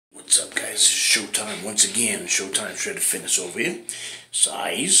guys, this is Showtime once again. Showtime Shredded Fitness over here.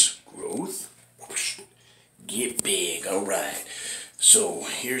 Size, growth, whoosh, get big. Alright. So,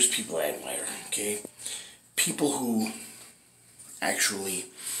 here's people I admire, okay? People who actually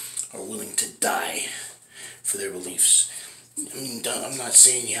are willing to die for their beliefs. I mean, I'm not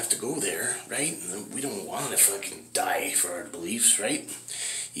saying you have to go there, right? We don't want to fucking die for our beliefs, right?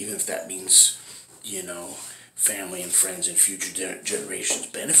 Even if that means, family and friends and future generations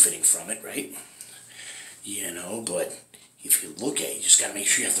benefiting from it, right? But if you look at it, you just gotta make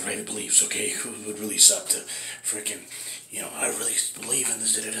sure you have the right beliefs, okay? It would really suck to freaking, I really believe in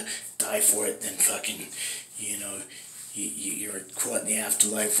this, die for it, then fucking, you're caught in the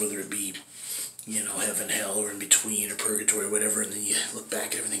afterlife, whether it be, heaven, hell, or in between, or purgatory, or whatever, and then you look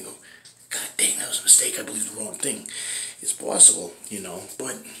back at everything and go, God dang, that was a mistake, I believed the wrong thing. It's possible,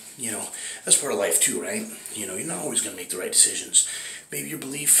 but, that's part of life too, right? You're not always going to make the right decisions. Maybe your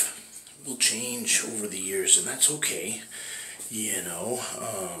belief will change over the years, and that's okay,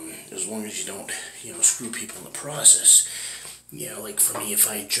 as long as you don't, screw people in the process. Like for me, if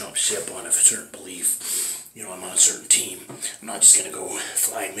I jump ship on a certain belief, I'm on a certain team, I'm not just going to go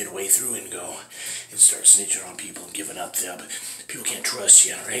fly midway through and go and start snitching on people and giving up there, but people can't trust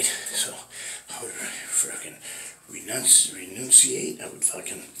you, right? So I would fucking renunciate, I would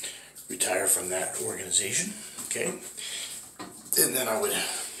fucking retire from that organization, okay? And then I would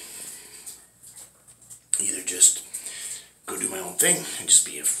either just go do my own thing and just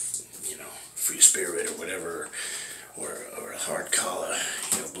be a, free spirit or whatever, or a hard collar,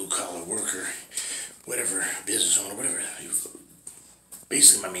 blue collar worker, whatever, business owner, whatever.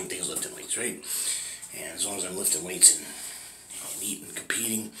 Basically, my main thing is lifting weights, right? And as long as I'm lifting weights and eating,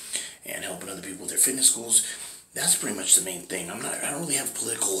 competing, and helping other people with their fitness goals, that's pretty much the main thing. I don't really have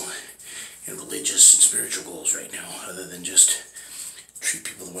political and religious and spiritual goals right now, other than just treat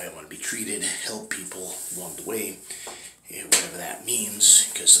people the way I want to be treated, help people along the way, whatever that means,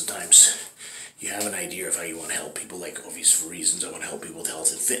 because sometimes you have an idea of how you want to help people, like obvious for reasons. I want to help people with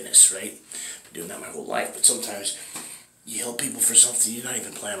health and fitness, right? I've been doing that my whole life, but sometimes you help people for something you're not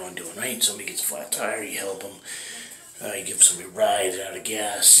even planning on doing, right? Somebody gets a flat tire, you help them, you give somebody a ride out of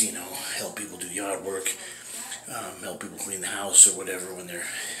gas, help people do yard work, help people clean the house or whatever when they're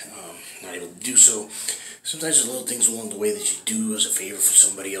not able to do so. Sometimes there's little things along the way that you do as a favor for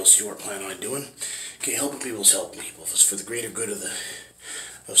somebody else you weren't planning on doing. Okay, helping people is helping people. If it's for the greater good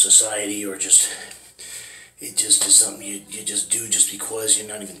of society, or just it just is something you just do just because you're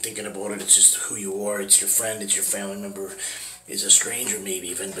not even thinking about it. It's just who you are. It's your friend. It's your family member. It's a stranger maybe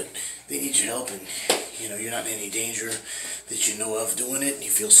even, but they need your help, and you're not in any danger that you know of doing it, and you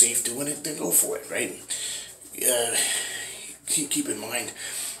feel safe doing it. Then go for it, right? Keep in mind,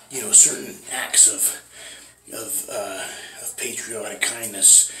 certain acts of patriotic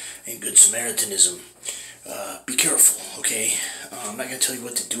kindness and good Samaritanism. Be careful, okay? I'm not gonna tell you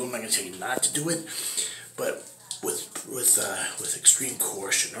what to do. I'm not gonna tell you not to do it, but with extreme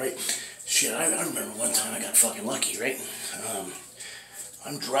caution, right? Shit, I remember one time I got fucking lucky, right?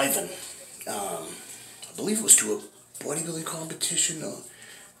 I'm driving. I believe it was to a bodybuilding competition. No,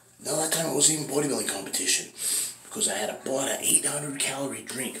 that time it wasn't even bodybuilding competition, because I had bought an 800-calorie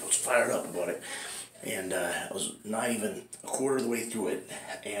drink. I was fired up about it. And I was not even a quarter of the way through it.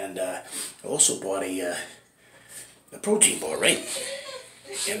 And I also bought a protein bar, right?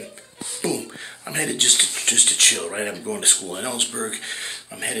 And boom, I'm headed just to chill, right? I'm going to school in Ellensburg.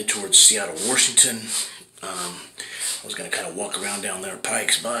 I'm headed towards Seattle, Washington. I was going to kind of walk around down there,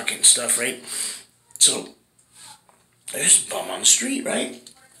 Pikes Buck and stuff, right? So there's a bum on the street, right?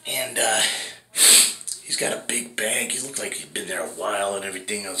 And he's got a big bag. He looked like he'd been there a while and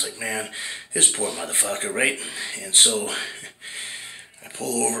everything. I was like, man, this poor motherfucker, right? And so I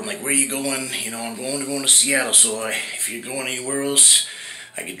pull over. I'm like, where are you going? I'm going to Seattle. So if you're going anywhere else,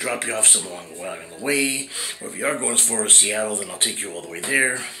 I could drop you off somewhere along the way. Or if you are going as far as Seattle, then I'll take you all the way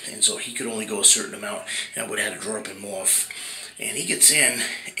there. And so he could only go a certain amount, and I would have to drop him off. And he gets in,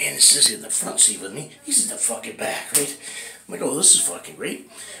 and it says he's in the front seat with me. He's in the fucking back, right? I'm like, oh, this is fucking great,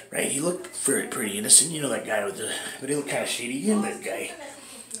 right? He looked pretty innocent, that guy but he looked kind of shady. You know that guy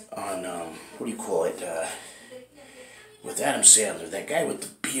on, what do you call it, with Adam Sandler, that guy with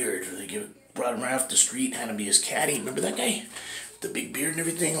the beard, they brought him right off the street, had him be his caddy. Remember that guy? The big beard and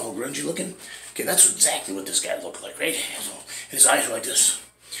everything, all grungy looking? Okay, that's exactly what this guy looked like, right? So, and his eyes were like this.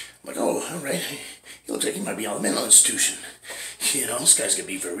 I'm like, oh, all right. He looks like he might be on the mental institution. This guy's gonna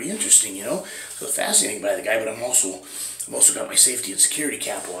be very interesting, So fascinating by the guy, but I'm also got my safety and security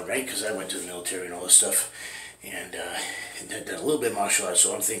cap on, right? Because I went to the military and all this stuff, and did a little bit of martial arts.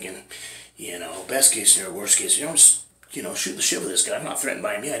 So I'm thinking, best case scenario, worst case scenario, I'm just shoot the shit with this guy. I'm not threatened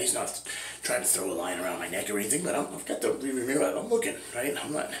by him yet. He's not trying to throw a line around my neck or anything, but I've got the rearview mirror out. I'm looking, right?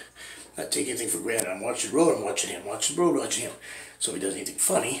 I'm not taking anything for granted. I'm watching the road, I'm watching him, watching the road, watching him. So if he does anything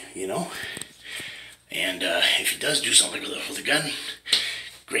funny, and if he does do something with a gun,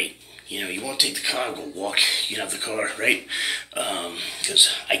 great. You won't take the car, go walk, you can have the car, right? Because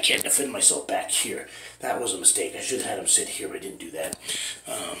I can't defend myself back here. That was a mistake. I should have had him sit here, but I didn't do that.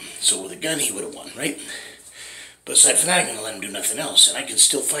 So with a gun, he would have won, right? But aside from that, I'm going to let him do nothing else. And I can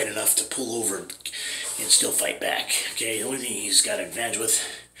still fight enough to pull over and still fight back, okay? The only thing he's got an advantage with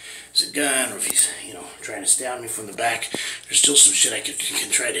is a gun, or if he's, trying to stab me from the back, there's still some shit I can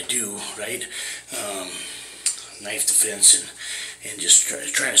try to do, right? Knife defense and just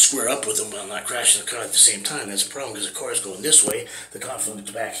trying to square up with him while not crashing the car at the same time. That's a problem because the car is going this way, the conflict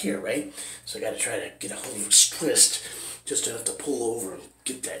is back here, right? So I got to try to get a hold of his twist just enough to pull over and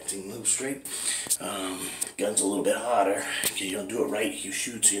get that thing moved straight. Gun's a little bit hotter. Okay, you don't do it right, you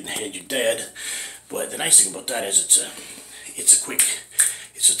shoot you in the head, you're dead. But the nice thing about that is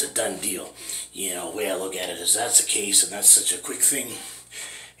it's just a done deal. The way I look at it is that's the case, and that's such a quick thing.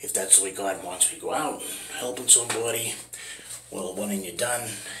 If that's the way God wants me to go out, helping somebody, well, when you're done,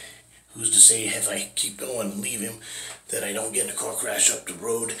 who's to say if I keep going and leave him, that I don't get in a car crash up the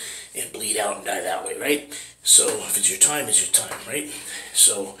road and bleed out and die that way, right? So if it's your time, it's your time, right?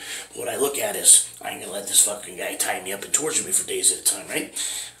 So what I look at is, I ain't gonna let this fucking guy tie me up and torture me for days at a time, right?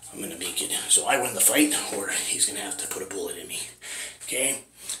 I'm gonna make it so I win the fight, or he's gonna have to put a bullet in me, okay?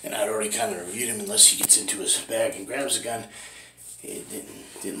 And I'd already kind of reviewed him. Unless he gets into his bag and grabs a gun, it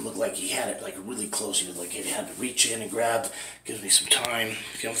didn't look like he had it like really close. He looked like he had to reach in and grab. Gives me some time.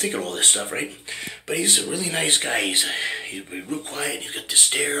 I'm thinking all this stuff, right? But he's a really nice guy. He's real quiet. He's got to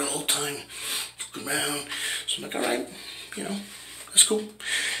stare the whole time, looking around. So I'm like, all right, that's cool.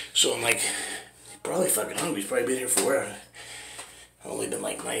 So I'm like, he's probably fucking hungry. He's probably been here for where? I've only been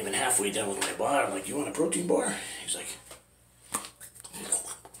like not even halfway done with my bar. I'm like, you want a protein bar? He's like,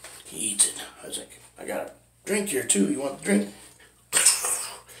 he eats it. I was like, I got a drink here too. You want the drink?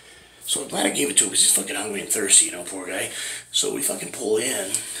 So I'm glad I gave it to him because he's fucking hungry and thirsty, poor guy. So we fucking pull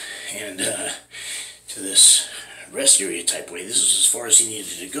in and to this rest area type way. This is as far as he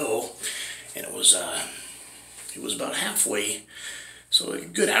needed to go, and it was about halfway. So like a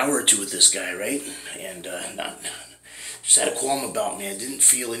good hour or two with this guy, right? And just had a qualm about me. I didn't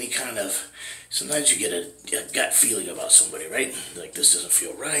feel any kind of. Sometimes you get a gut feeling about somebody, right? Like, this doesn't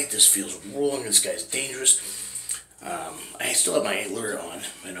feel right, this feels wrong, this guy's dangerous. I still have my alert on,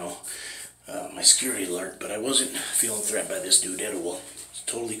 my security alert, but I wasn't feeling threatened by this dude at all. It's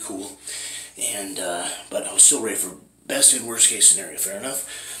totally cool. And, but I was still ready for best and worst case scenario, fair enough?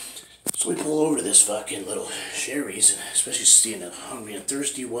 So we pull over to this fucking little Sherry's, and especially seeing how hungry and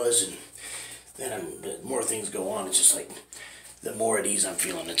thirsty he was, and then the more things go on, it's just like, the more at ease I'm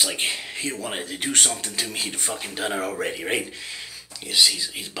feeling. It's like he wanted to do something to me, he'd fucking done it already, right?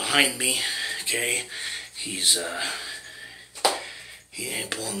 He's behind me, okay? He ain't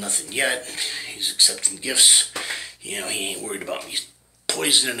pulling nothing yet. He's accepting gifts. He ain't worried about me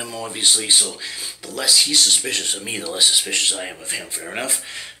poisoning him, obviously. So the less he's suspicious of me, the less suspicious I am of him. Fair enough,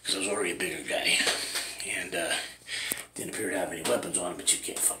 because I was already a bigger guy, and didn't appear to have any weapons on him. But you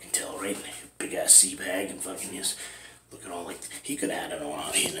can't fucking tell, right? Big ass sea bag and fucking his. Looking all like he could have had it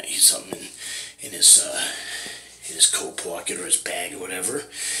on. He's something in his coat pocket or his bag or whatever.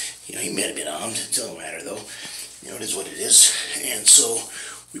 He may have been armed. It doesn't matter though. It is what it is. And so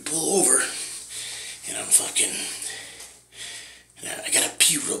we pull over, and I'm fucking. And I gotta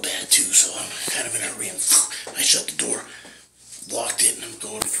pee real bad too, so I'm kind of in a hurry. And I shut the door, locked it, and I'm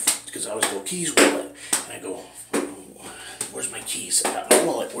going because I was go keys wallet, and I go, where's my keys? I got my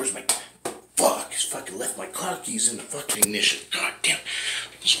wallet. Where's my fuck? He's fucking left my car keys in the fucking ignition. God damn.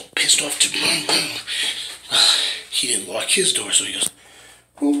 I'm so pissed off too. He didn't lock his door, so he goes,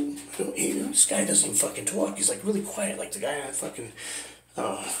 boom. This guy doesn't even fucking talk. He's like really quiet, like the guy in fucking,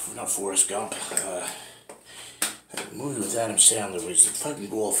 not Forrest Gump. That movie with Adam Sandler was the fucking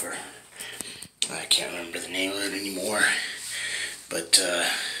golfer. I can't remember the name of it anymore. But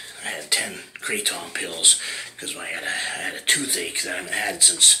I had 10 Kratom pills because I had a toothache that I haven't had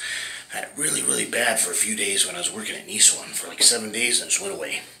since. I had it really, really bad for a few days when I was working at Nissan for like 7 days, and it just went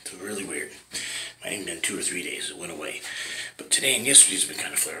away. It was really weird. Might even been 2 or 3 days. It went away. But today and yesterday's been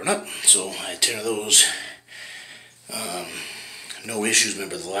kind of flaring up, so I had 10 of those. No issues.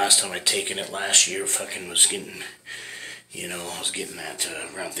 Remember the last time I'd taken it last year, fucking was getting, I was getting that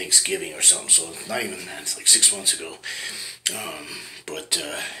around Thanksgiving or something, so not even that, it's like 6 months ago. But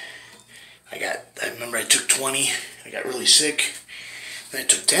I remember I took 20, I got really sick. Then I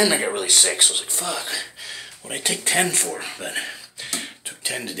took 10, I got really sick, so I was like, fuck, what I take 10 for, but took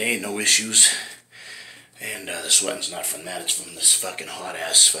 10 today, no issues. And the sweating's not from that, it's from this fucking hot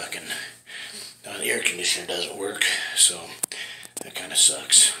ass fucking, the air conditioner doesn't work, so that kind of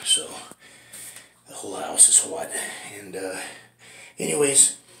sucks. So the whole house is hot. And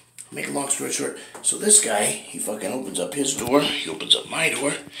anyways, make a long story short, so this guy, he fucking opens up his door, he opens up my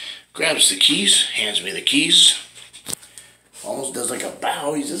door, grabs the keys, hands me the keys, almost does like a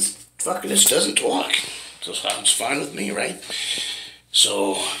bow, he just fucking just doesn't talk. So sounds fine with me, right?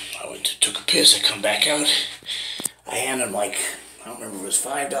 So I went to took a piss, I come back out, I handed him like, I don't remember if it was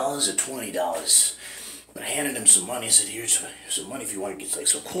 $5 or $20. But I handed him some money. I said, here's some money if you want to get like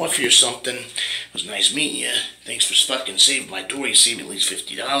some coffee or something. It was nice meeting you. Thanks for fucking saving my door. You saved me at least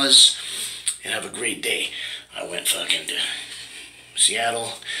 $50. And have a great day. I went fucking to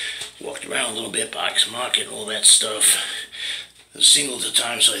Seattle, walked around a little bit, Box Market, all that stuff. I was single at the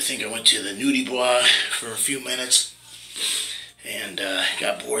time, so I think I went to the nudie bar for a few minutes. And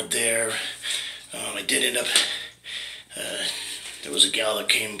got bored there. I did end up... there was a gal that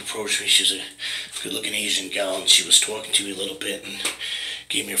came approached me. She's a good-looking Asian gal, and she was talking to me a little bit and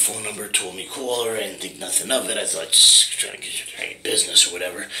gave me her phone number, told me call her. I didn't think nothing of it. I thought just trying to get business or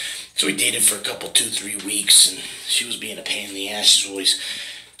whatever. So we dated for a couple, 2-3 weeks, and she was being a pain in the ass. She's always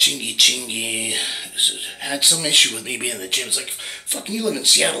chingy. Had some issue with me being in the gym. It's like, fucking, you live in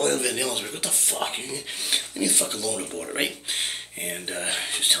Seattle, I live in Ellensburg. What the fuck? Leave me the fuck alone about it, right? And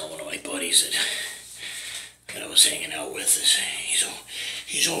just telling one of my buddies that I was hanging out with,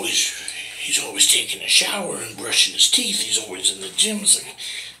 he's always taking a shower and brushing his teeth. He's always in the gym. It's like,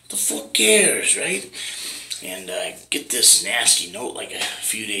 what the fuck cares, right? And I get this nasty note like a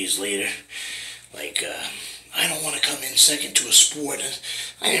few days later, like, I don't want to come in second to a sport. And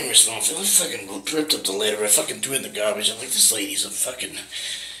I didn't respond. I fucking ripped up the letter. I fucking threw it in the garbage. I'm like, this lady's a fucking...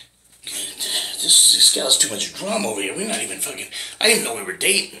 This gal's too much drama over here. We're not even fucking... I didn't know we were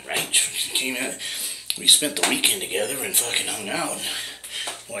dating, right? Came in... We spent the weekend together and fucking hung out and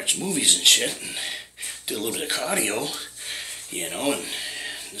watched movies and shit and did a little bit of cardio, you know, and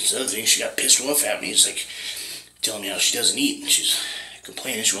this other thing, she got pissed off at me. It's like telling me how she doesn't eat, and she's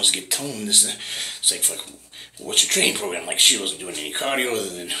complaining she wants to get toned. It's like, well, what's your training program? Like, she wasn't doing any cardio other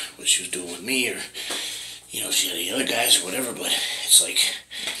than what she was doing with me, or, you know, she had the other guys or whatever, but it's like,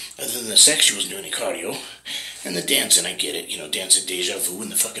 other than the sex, she wasn't doing any cardio. And the dancing, I get it, you know, dancing deja vu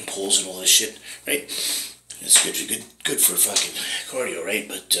and the fucking poles and all this shit, right? It's good for fucking cardio, right?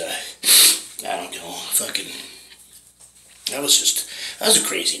 But, I don't know, fucking, that was a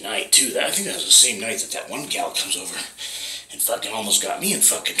crazy night, too. I think that was the same night that one gal comes over and fucking almost got me in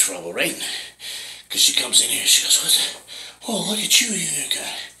fucking trouble, right? Because she comes in here and she goes, oh, look at you,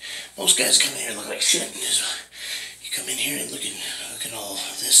 most guys come in here and look like shit, and you come in here and looking all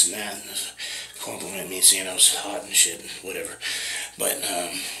this and that, and compliment me saying I was hot and shit and whatever. But,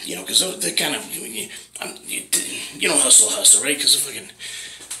 you know, because they kind of, you don't hustle, right? Because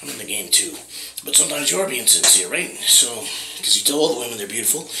I'm in the game too. But sometimes you are being sincere, right? So, because you tell all the women they're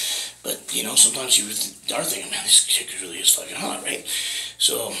beautiful, but, you know, sometimes you are thinking, man, this chick really is fucking hot, right?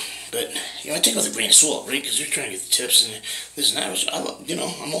 So, but, you know, I take it with a grain of salt, right? Because they're trying to get the tips and this and that. You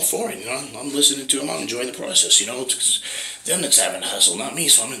know, I'm all for it, you know. I'm listening to them. I'm enjoying the process, you know. It's because them that's having to hustle, not me,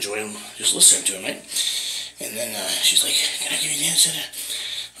 so I'm enjoying just listening to them, right? And then she's like, can I give you a dance?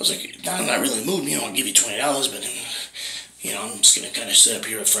 I was like, no, I'm not really in the mood. You know, I'll give you $20, but, you know, I'm just going to kind of sit up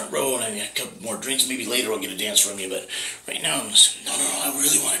here at the front row and I get a couple more drinks. Maybe later I'll get a dance from you, but right now I'm just, no, I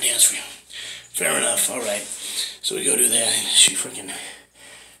really want to dance for you. Fair enough, all right. So we go do that, and she freaking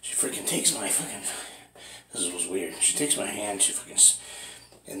takes my fucking, this was weird. She takes my hand,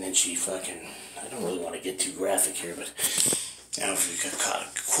 and then she fucking, I don't really want to get too graphic here, but I don't know if you got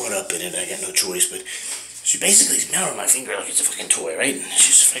caught up in it. I got no choice, but she basically mounted my finger like it's a fucking toy, right? And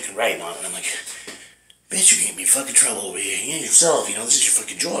she's fucking writing on it. And I'm like, bitch, you're getting me fucking trouble over here. You and yourself, you know, this is your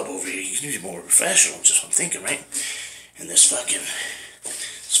fucking job over here. You need to be more professional. That's just what I'm thinking, right? And this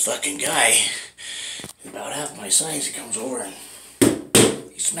fucking guy, about half my size, he comes over and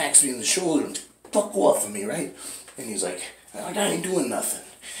he smacks me in the shoulder and fuck off of me, right? And he's like, I ain't doing nothing.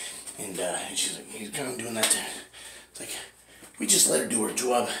 And she's like, he's kind of doing that to, it's like, we just let her do her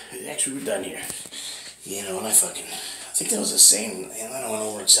job. Actually, we're done here. You know, and I think that was the same, and then I went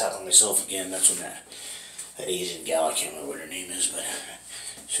over and sat by myself again. That's when that Asian gal, I can't remember what her name is, but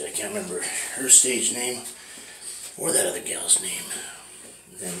I can't remember her stage name or that other gal's name.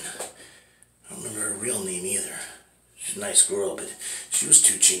 And then I don't remember her real name either. She's a nice girl, but she was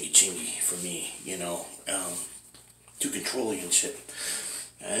too chingy for me, you know, too controlling and shit.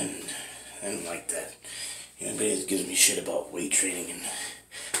 And I didn't like that. You know, anybody that gives me shit about weight training and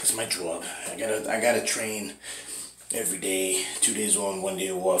That's my job. I gotta train every day, 2 days on, 1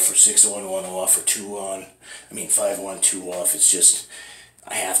 day off, or 6 on, 1 off, or 5 on, 2 off. It's just,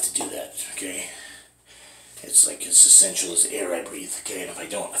 I have to do that, okay? It's like as essential as the air I breathe, okay? And if I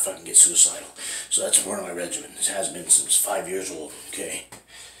don't, I fucking get suicidal. So that's part of my regimen. It has been since 5 years old, okay?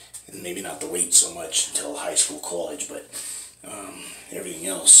 And maybe not the weight so much until high school, college, but everything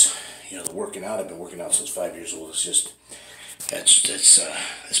else, the working out, I've been working out since 5 years old. It's just,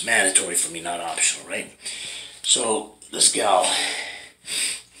 that's mandatory for me, not optional, right? So this gal,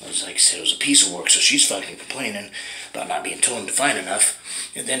 like I said, it was a piece of work, so she's fucking complaining about not being toned defined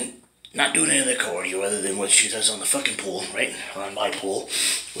enough, and then not doing any of the cardio other than what she does on the fucking pool, right? Or on my pool,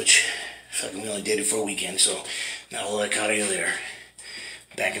 which fucking we only did it for a weekend, so not a whole lot of cardio there.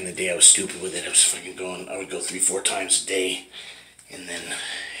 Back in the day, I was stupid with it. I would go 3-4 times a day, and then,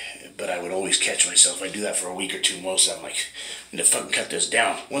 but I would always catch myself. I'd do that for a week or two most of them. Like, I'm gonna fucking cut this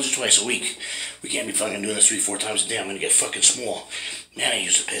down. Once or twice a week. We can't be fucking doing this 3-4 times a day. I'm gonna get fucking small. Man, it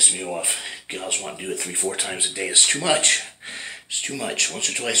used to piss me off. Girls want to do it 3-4 times a day. It's too much. It's too much. Once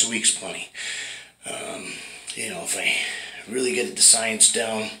or twice a week's plenty. If I really get the science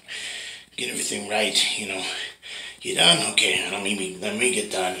down, get everything right, you done? Okay, let me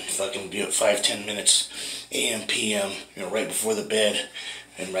get done. Fucking do it 5-10 minutes, AM, PM, right before the bed,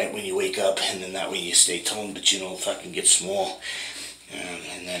 and right when you wake up, and then that way you stay toned, but you don't fucking get small.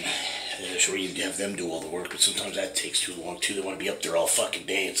 And then, sure, you have them do all the work, but sometimes that takes too long, too. They want to be up there all fucking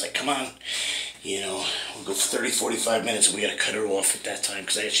day. It's like, come on, we'll go for 30-45 minutes, and we gotta cut her off at that time,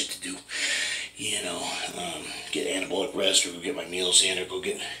 because I got shit to do. Get anabolic rest, or go get my meals in, or go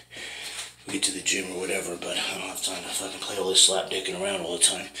get to the gym or whatever, but I don't have time to fucking play all this slap dicking around all the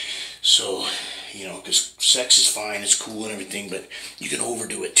time. So, because sex is fine, it's cool and everything, but you can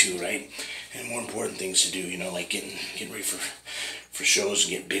overdo it too, right? And more important things to do, like getting ready for shows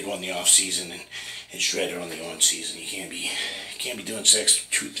and getting big on the off season and shredder on the on season. You can't be doing sex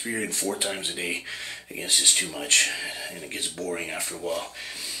 2, 3, and 4 times a day. I guess it's too much, and it gets boring after a while.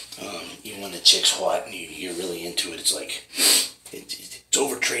 Even when the chick's hot and you're really into it, it's like, it's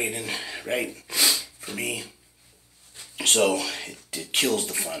overtraining, right, for me. So it kills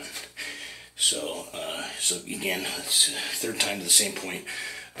the fun. So again, it's third time to the same point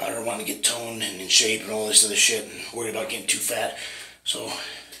about her wanting to get toned and in shape and all this other shit and worried about getting too fat. So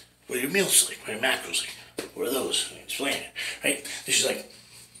what are your meals like? What are your macros like? What are those? Explain it, right? And she's like,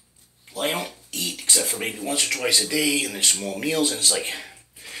 well, I don't eat except for maybe once or twice a day, and then small meals, and it's like,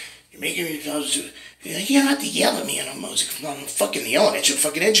 you're making me, you don't have to yell at me, and I'm fucking yelling at you, I'm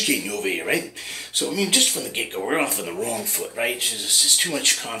fucking educating you over here, right? So, just from the get-go, we're off on the wrong foot, right? It's just too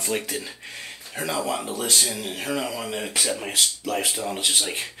much conflict, and her not wanting to listen, and her not wanting to accept my lifestyle, and it's just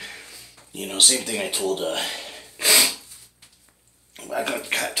like, same thing I told, I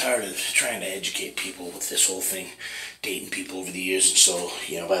got tired of trying to educate people with this whole thing, dating people over the years, and so,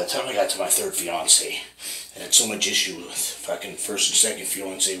 by the time I got to my third fiance, I had so much issue with fucking first and second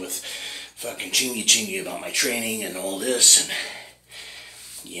fiance with fucking chingy about my training and all this, and,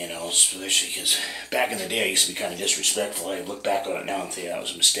 especially because back in the day I used to be kind of disrespectful. I look back on it now and think that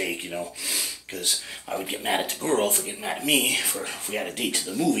was a mistake, because I would get mad at the girl for getting mad at me for if we had a date to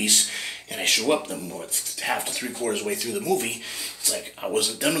the movies, and I show up half to 3/4 way through the movie, it's like I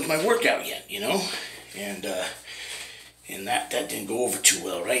wasn't done with my workout yet, and that didn't go over too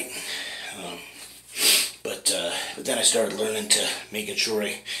well, right? But then I started learning to making sure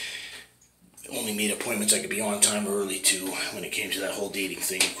I only made appointments I could be on time early too when it came to that whole dating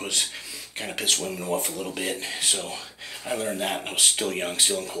thing, because kind of pissed women off a little bit. So I learned that, and I was still young,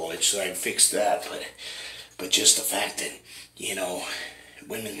 still in college, so I fixed that. But just the fact that,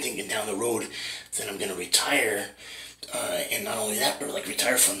 women thinking down the road that I'm going to retire, and not only that, but like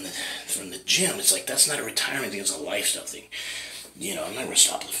retire from the gym. It's like, that's not a retirement thing, it's a lifestyle thing. I'm not going to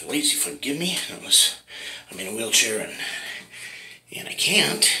stop lifting weights, you forgive me, unless I'm in a wheelchair and I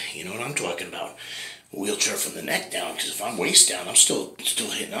can't, you know what I'm talking about. A wheelchair from the neck down, because if I'm waist down, I'm still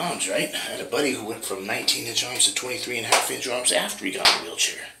hitting arms, right? I had a buddy who went from 19-inch arms to 23.5-inch arms after he got in a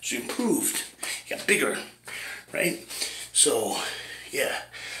wheelchair. So he improved, he got bigger, right? So, yeah.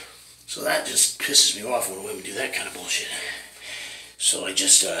 So that just pisses me off when women do that kind of bullshit. So I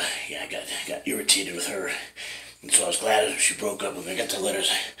just, I got irritated with her. And so I was glad she broke up with me. I got the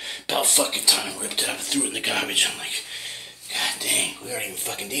letters. About fucking time, ripped it up and threw it in the garbage. I'm like, God dang, we aren't even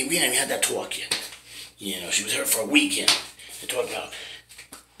fucking dating. We hadn't even had that talk yet. She was here for a weekend. They talked about,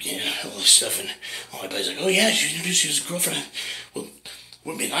 all this stuff. And all my buddies like, oh yeah, she was a girlfriend. Well, it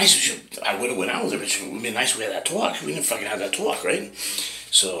would be nice if I would have went out with her, but it would be nice if we had that talk. We didn't fucking have that talk, right?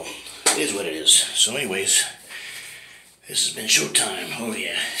 So, it is what it is. So anyways, This has been Showtime. Oh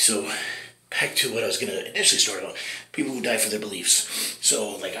yeah. So back to what I was gonna initially start about. People who die for their beliefs.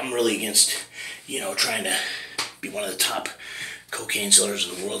 So like I'm really against, trying to be one of the top cocaine sellers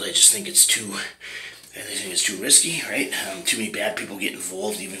in the world. I just think it's too risky, right? Too many bad people get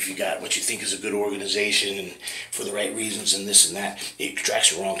involved, even if you got what you think is a good organization and for the right reasons and this and that. It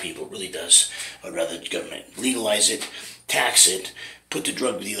attracts the wrong people, it really does. I'd rather the government legalize it, tax it, put the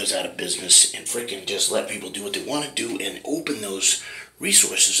drug dealers out of business, and freaking just let people do what they want to do and open those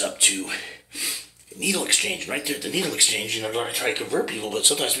resources up to needle exchange. Right there at the needle exchange, I try to convert people, but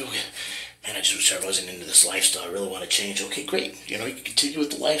sometimes people get, man, I just wish I wasn't into this lifestyle. I really want to change. Okay, great. You can continue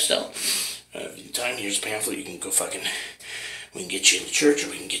with the lifestyle. Time, here's a pamphlet. You can go fucking. We can get you into church, or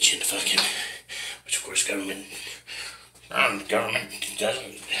we can get you into fucking. Which of course, government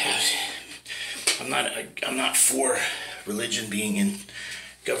doesn't have. I'm not for religion being in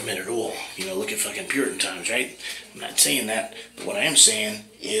government at all. Look at fucking Puritan times, right? I'm not saying that, but what I am saying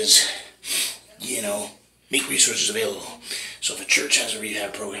is, make resources available. So if a church has a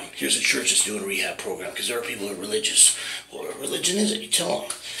rehab program, here's a church that's doing a rehab program, because there are people who are religious. Well, what religion is it? You tell them.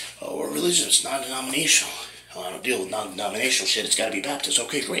 Oh, we're religion, it's non-denominational. Oh, I don't deal with non-denominational shit, it's gotta be Baptist.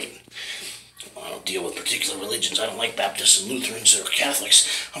 Okay, great. I don't deal with particular religions. I don't like Baptists and Lutherans or Catholics.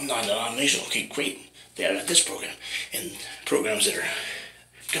 I'm non-denominational. Okay, great. They have this program. And programs that are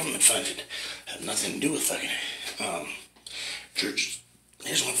government funded have nothing to do with fucking churches.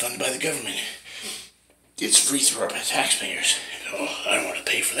 Here's one funded by the government. It's free through our taxpayers. Oh, I don't want to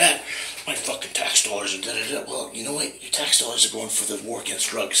pay for that. My fucking tax dollars and da-da-da. Well, you know what? Your tax dollars are going for the war against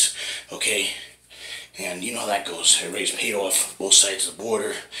drugs, okay? And you know how that goes. Everybody's paid off both sides of the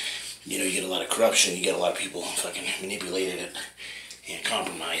border. You get a lot of corruption. You get a lot of people fucking manipulated and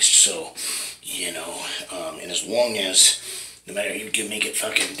compromised. So, and as long as, no matter, you can make it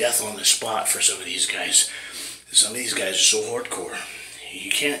fucking death on the spot for some of these guys. Some of these guys are so hardcore. You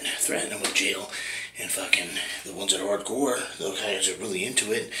can't threaten them with jail. And fucking the ones that are hardcore, those guys are really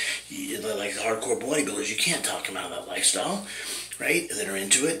into it. Like the hardcore bodybuilders, you can't talk them out of that lifestyle, right? That are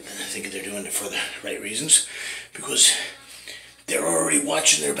into it, and I think they're doing it for the right reasons, because they're already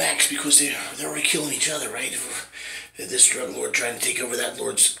watching their backs, because they're already killing each other, right? This drug lord trying to take over that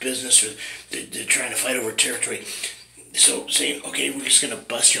lord's business, or they're trying to fight over territory. So saying, okay, we're just going to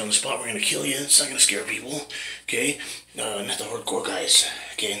bust you on the spot, we're going to kill you, it's not going to scare people, okay? Not the hardcore guys,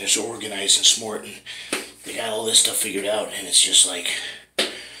 okay? And they're so organized and smart, and they got all this stuff figured out, and it's just like,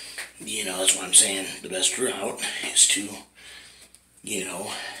 that's what I'm saying. The best route is to,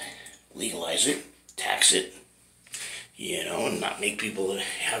 legalize it, tax it, and not make people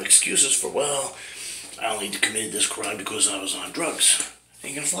have excuses for, well, I only committed this crime because I was on drugs.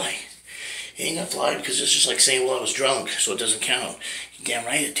 Ain't gonna fly. It ain't gonna fly, because it's just like saying, well, I was drunk, so it doesn't count. You're damn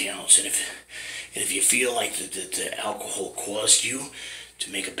right it counts. And if you feel like the alcohol caused you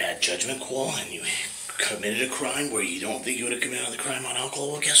to make a bad judgment call, and you committed a crime where you don't think you would have committed the crime on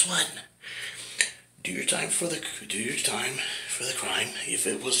alcohol, well, guess what? Do your time for the crime. If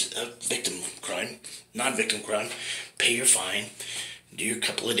it was a victim crime, non-victim crime, pay your fine. Do your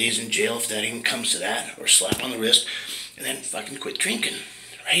couple of days in jail if that even comes to that, or slap on the wrist, and then fucking quit drinking.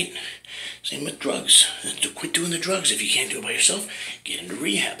 Right? Same with drugs. Quit doing the drugs. If you can't do it by yourself, get into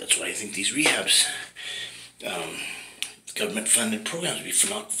rehab. That's why I think these rehabs, government-funded programs would be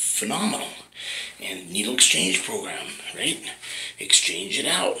phenomenal. And needle exchange program, right? Exchange it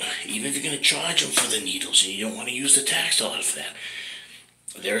out. Even if you're going to charge them for the needles and you don't want to use the tax dollars for that.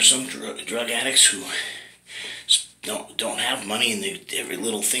 There are some drug addicts who don't have money, and every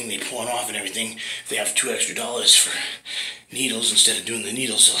little thing they pawn off and everything, if they have $2 extra for needles, instead of doing the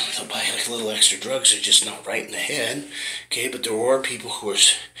needles, they'll buy like little extra drugs. They're just not right in the head, okay? But there are people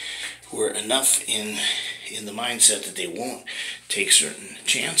who are enough in the mindset that they won't take certain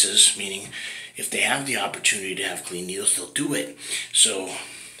chances, meaning if they have the opportunity to have clean needles, they'll do it. So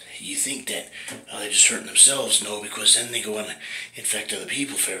you think that they're just hurting themselves? No, because then they go and infect other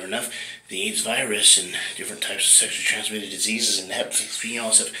people. Fair enough. The AIDS virus and different types of sexually transmitted diseases and hep C and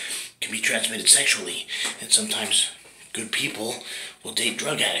all stuff can be transmitted sexually. And sometimes good people will date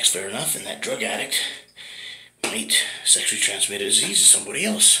drug addicts. Fair enough. And that drug addict might sexually transmit a disease to somebody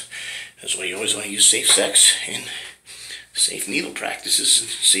else. That's why you always want to use safe sex and safe needle practices and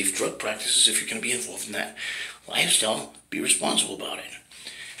safe drug practices. If you're going to be involved in that lifestyle, be responsible about it.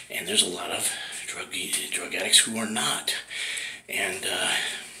 And there's a lot of drug addicts who are not. And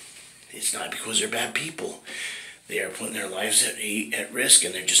it's not because they're bad people. They are putting their lives at risk,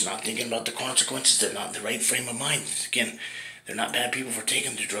 and they're just not thinking about the consequences. They're not in the right frame of mind. Again, they're not bad people for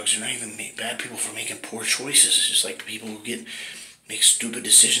taking the drugs. They're not even bad people for making poor choices. It's just like the people who get make stupid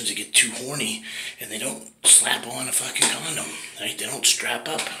decisions to get too horny, and they don't slap on a fucking condom, right? They don't strap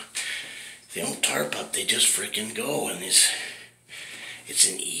up. They don't tarp up. They just freaking go, and it's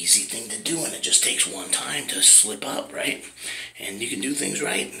an easy thing to do, and it just takes one time to slip up, right? And you can do things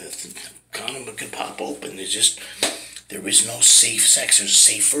right. The condom can pop open. There is no safe sex. There's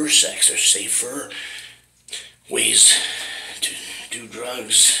safer sex. There's safer ways to do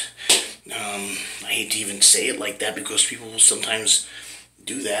drugs. I hate to even say it like that because people will sometimes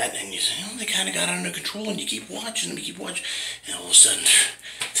do that, and you say, oh, they kind of got under control, and you keep watching them, and all of a sudden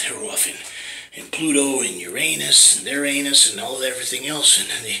they're off in Pluto and Uranus and their anus and all of everything else, and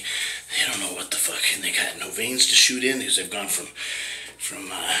then they don't know what the fuck, and they got no veins to shoot in because they've gone from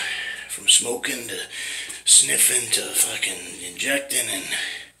smoking to sniffing to fucking injecting, and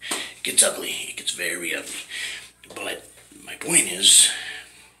it gets ugly. It gets very ugly. But my point is,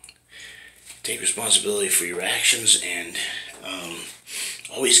 take responsibility for your actions, and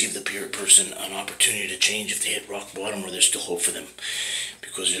always give the person an opportunity to change if they hit rock bottom, or there's still hope for them.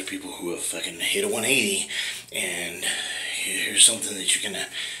 Because there's people who have fucking hit a 180, and here's something that you can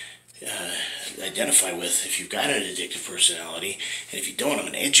identify with if you've got an addictive personality. And if you don't, I'm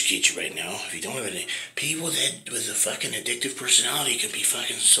going to educate you right now. If you don't have any people that with a fucking addictive personality can be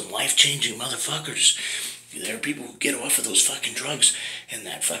fucking some life-changing motherfuckers. There are people who get off of those fucking drugs, and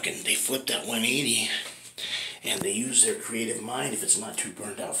they flip that 180, and they use their creative mind if it's not too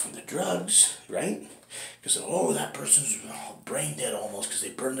burned out from the drugs, right? Because, that person's brain dead almost because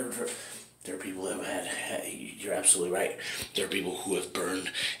they burned their... There are people that have had, you're absolutely right, there are people who have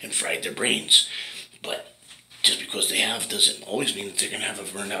burned and fried their brains. But just because they have doesn't always mean that they're going to have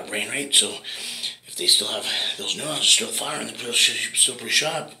a burned out brain, right? So if they still have, those neurons are still firing, they're still pretty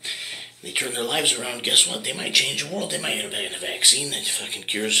sharp, they turn their lives around, guess what? They might change the world. They might invent a vaccine that fucking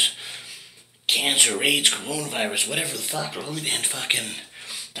cures cancer, AIDS, coronavirus, whatever the fuck, and fucking,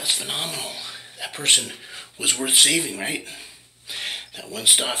 that's phenomenal. That person was worth saving, right? That one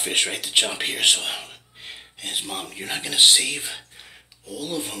starfish, right, that jumped here, so, and his mom, you're not going to save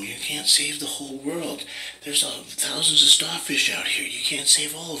all of them. You can't save the whole world. There's thousands of starfish out here. You can't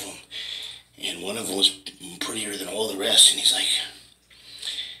save all of them. And one of them was prettier than all the rest, and he's like,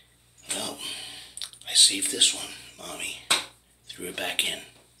 well, I saved this one, Mommy. Threw it back in.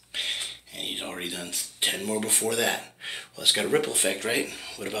 And he'd already done 10 more before that. Well, it's got a ripple effect, right?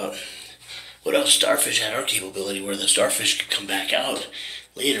 What if starfish had our capability where the starfish could come back out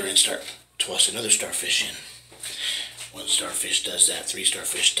later and start toss another starfish in? One starfish does that, 3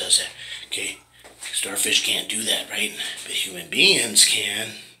 starfish does that. Okay, starfish can't do that, right? But human beings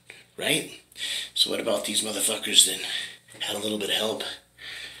can, right? So what about these motherfuckers that had a little bit of help?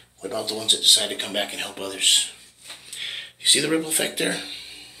 What about the ones that decide to come back and help others? You see the ripple effect there?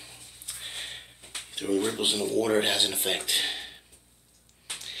 You throw the ripples in the water, it has an effect.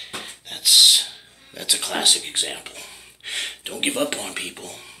 That's a classic example. Don't give up on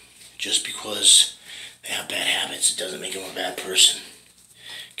people just because they have bad habits. It doesn't make them a bad person.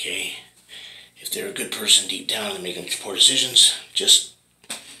 Okay? If they're a good person deep down and making poor decisions, just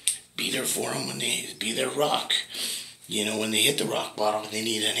be there for them be their rock. You know, when they hit the rock bottom, they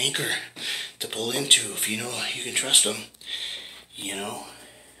need an anchor to pull into. If you know you can trust them, you know,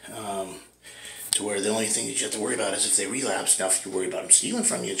 to where the only thing that you have to worry about is if they relapse. Now, if you worry about them stealing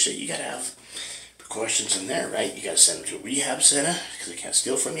from you and shit, you gotta have precautions in there, right? You gotta send them to a rehab center because they can't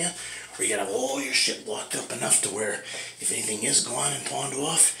steal from you, or you gotta have all your shit locked up enough to where if anything is gone and pawned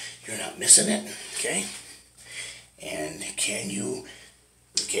off, you're not missing it, okay? And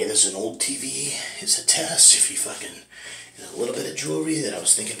okay, there's an old TV, it's a test. If you fucking, there's a little bit of jewelry that I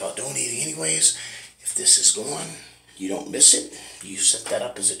was thinking about donating anyways. If this is gone, you don't miss it. You set that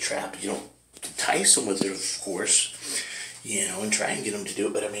up as a trap. You don't entice them with it, of course, you know, and try and get them to do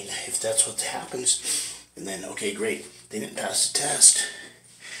it. But I mean, if that's what happens, and then, okay, great, they didn't pass the test,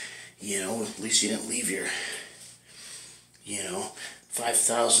 you know, at least you didn't leave your, you know,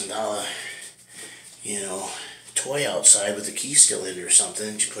 $5,000, you know, toy outside with the key still in it or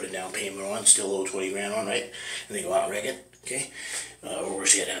something that you put a down payment on, still owe 20 grand on, right? And they go out and wreck it, okay? Or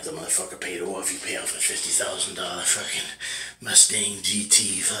worse, you had to have the motherfucker paid off. You pay off a $50,000 fucking Mustang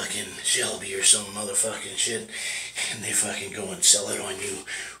GT fucking Shelby or some motherfucking shit, and they fucking go and sell it on you.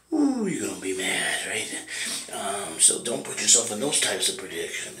 Ooh, you're gonna be mad, right? So don't put yourself in those types of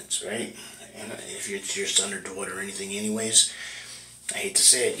predicaments, right? And if it's your son or daughter or anything anyways, I hate to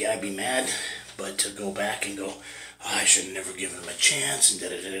say it, yeah, I'd be mad, but to go back and go, oh, I should have never given him a chance, and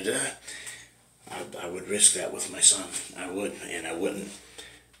da-da-da-da-da, I would risk that with my son. I would, and I wouldn't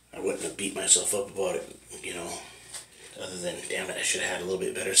have beat myself up about it, you know, other than, damn it, I should have had a little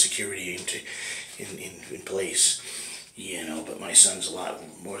bit better security in place. You know, but my son's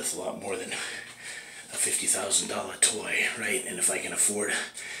worth a lot more than a $50,000 toy, right? And if I can afford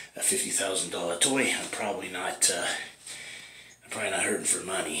a $50,000 toy, I'm probably not hurting for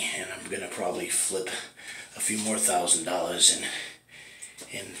money, and I'm gonna probably flip a few more $1,000s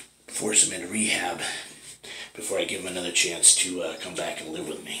and force him into rehab before I give him another chance to come back and live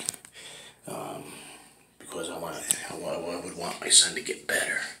with me. Because I would want my son to get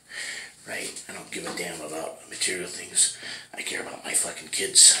better, right? I don't give a damn about material things. I care about my fucking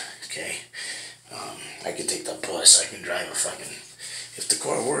kids, okay? I can take the bus, I can drive a fucking... If the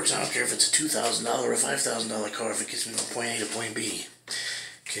car works, I don't care if it's a $2,000 or a $5,000 car if it gets me from point A to point B.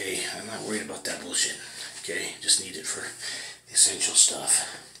 Okay, I'm not worried about that bullshit. Okay, just need it for the essential stuff.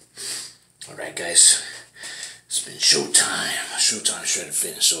 Alright guys, it's been showtime. Showtime Shredded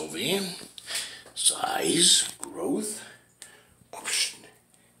Fitness over here. Size, growth,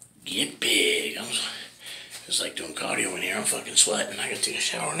 get big. It's like doing cardio in here. I'm fucking sweating. I gotta take a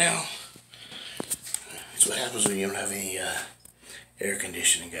shower now. That's what happens when you don't have any air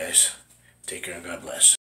conditioning, guys. Take care and God bless.